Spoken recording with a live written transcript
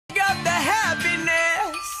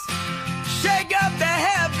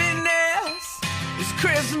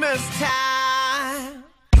Christmas time.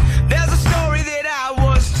 There's a story that I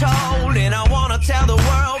was told, and I wanna tell the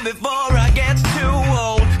world before I get too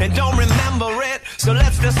old and don't remember it. So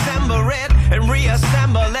let's dissemble it and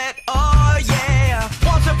reassemble it. Oh yeah.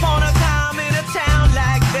 Once upon a time in a town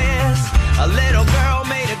like this, a little girl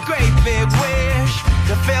made a great big wish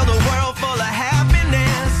to fill the world full of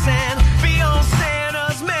happiness and be on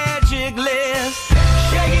Santa's magic list.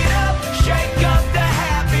 Shake up the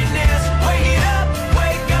happiness.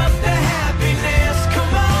 Wake up the happiness.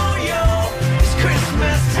 Come on, yo, it's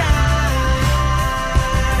Christmas time.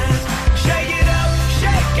 Shake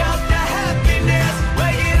up the happiness.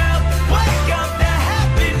 Wake up the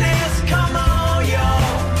happiness. Come on, yo,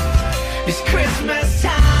 it's Christmas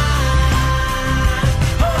time.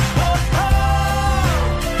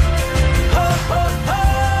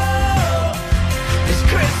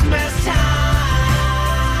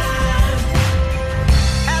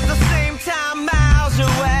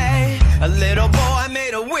 A little boy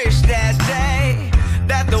made a wish that day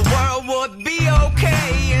that the world would be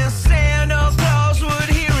okay and Santa Claus would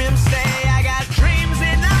hear him say, I got dreams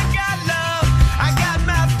and I got love, I got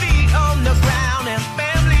my feet on the ground and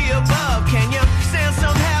family above. Can you send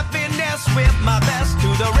some happiness with my best to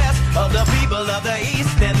the rest of the people of the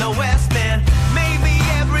East and the West? And maybe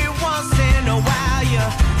every once in a while you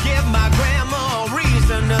give my grandma a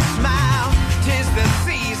reason to smile. 'Tis the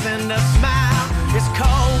season to smile. It's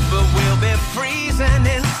cold, but we'll be freezing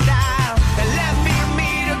in style. And let me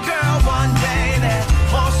meet a girl one day that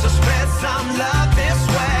wants to spread some love this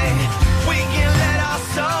way. We can let our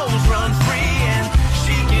souls run free and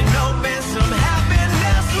she can open some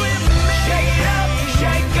happiness with me.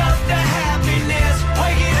 Shake up the happiness.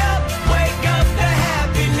 Wake up the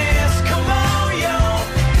happiness. Come on, yo,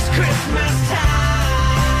 it's Christmas time.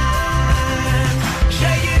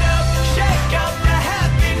 Shake up the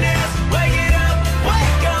happiness.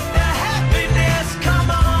 Wake up the happiness, come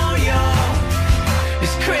on, yo,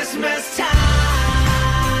 it's Christmas time.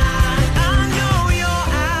 I know you're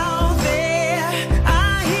out there, I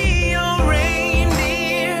hear your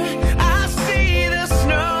reindeer, I see the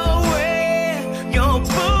snow where your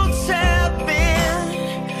boots have been.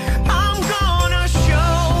 I'm gonna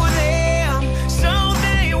show them so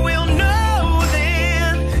they will know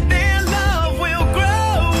then their love will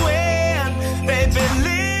grow and they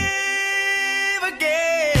believe again.